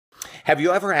Have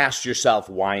you ever asked yourself,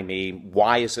 why me?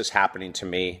 Why is this happening to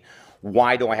me?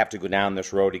 Why do I have to go down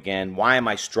this road again? Why am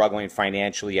I struggling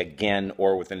financially again,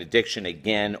 or with an addiction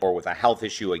again, or with a health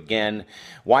issue again?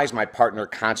 Why is my partner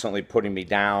constantly putting me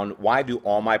down? Why do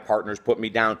all my partners put me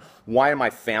down? Why are my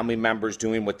family members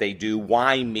doing what they do?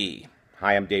 Why me?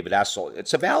 Hi, I'm David Essel.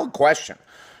 It's a valid question.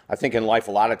 I think in life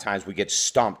a lot of times we get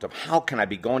stumped of how can I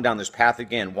be going down this path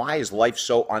again? Why is life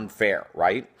so unfair,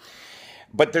 right?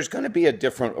 But there's going to be a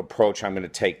different approach I'm going to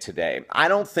take today. I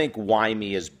don't think why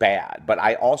me is bad, but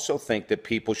I also think that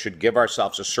people should give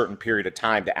ourselves a certain period of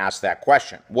time to ask that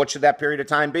question. What should that period of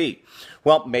time be?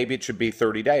 Well, maybe it should be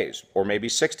 30 days or maybe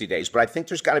 60 days, but I think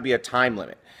there's got to be a time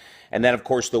limit. And then, of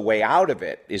course, the way out of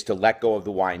it is to let go of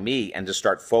the why me and to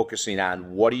start focusing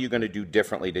on what are you going to do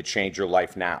differently to change your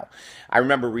life now. I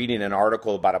remember reading an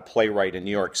article about a playwright in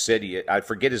New York City. I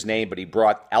forget his name, but he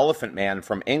brought Elephant Man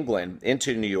from England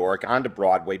into New York onto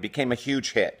Broadway, became a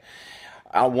huge hit.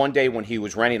 One day when he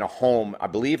was renting a home, I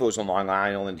believe it was on Long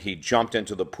Island, he jumped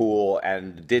into the pool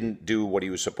and didn't do what he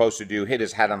was supposed to do, hit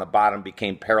his head on the bottom,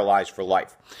 became paralyzed for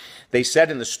life. They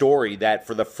said in the story that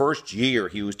for the first year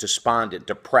he was despondent,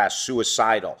 depressed,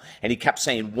 suicidal, and he kept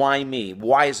saying, why me?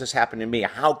 Why is this happening to me?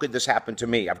 How could this happen to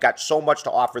me? I've got so much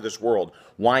to offer this world.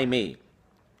 Why me?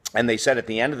 And they said at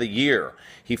the end of the year,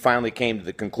 he finally came to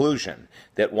the conclusion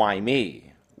that why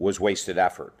me was wasted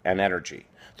effort and energy.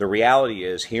 The reality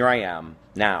is, here I am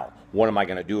now. What am I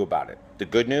going to do about it? The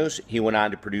good news, he went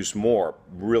on to produce more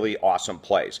really awesome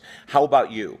plays. How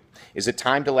about you? Is it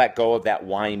time to let go of that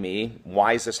why me?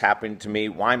 Why is this happening to me?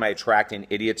 Why am I attracting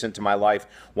idiots into my life?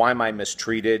 Why am I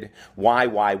mistreated?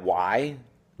 Why?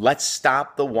 Let's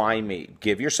stop the why me.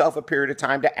 Give yourself a period of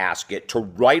time to ask it, to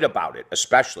write about it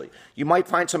especially. You might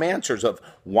find some answers of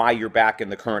why you're back in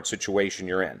the current situation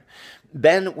you're in.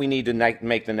 Then we need to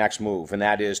make the next move, and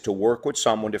that is to work with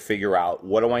someone to figure out,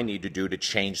 what do I need to do to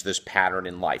change this pattern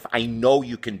in life? I know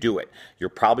you can do it. You're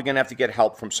probably going to have to get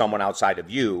help from someone outside of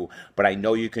you, but I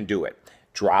know you can do it.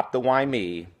 Drop the why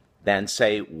me, then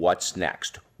say, what's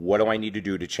next? What do I need to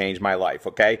do to change my life,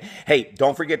 okay? Hey,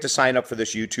 don't forget to sign up for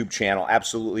this YouTube channel,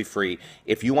 absolutely free.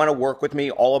 If you want to work with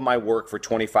me, all of my work for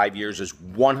 25 years is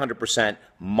 100%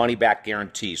 money back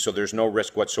guarantee, so there's no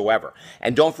risk whatsoever.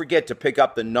 And don't forget to pick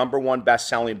up the #1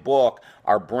 best-selling book,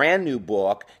 our brand new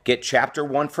book, get chapter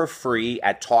 1 for free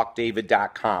at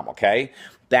talkdavid.com, okay?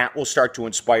 That will start to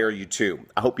inspire you too.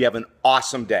 I hope you have an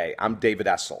awesome day. I'm David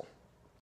Essel.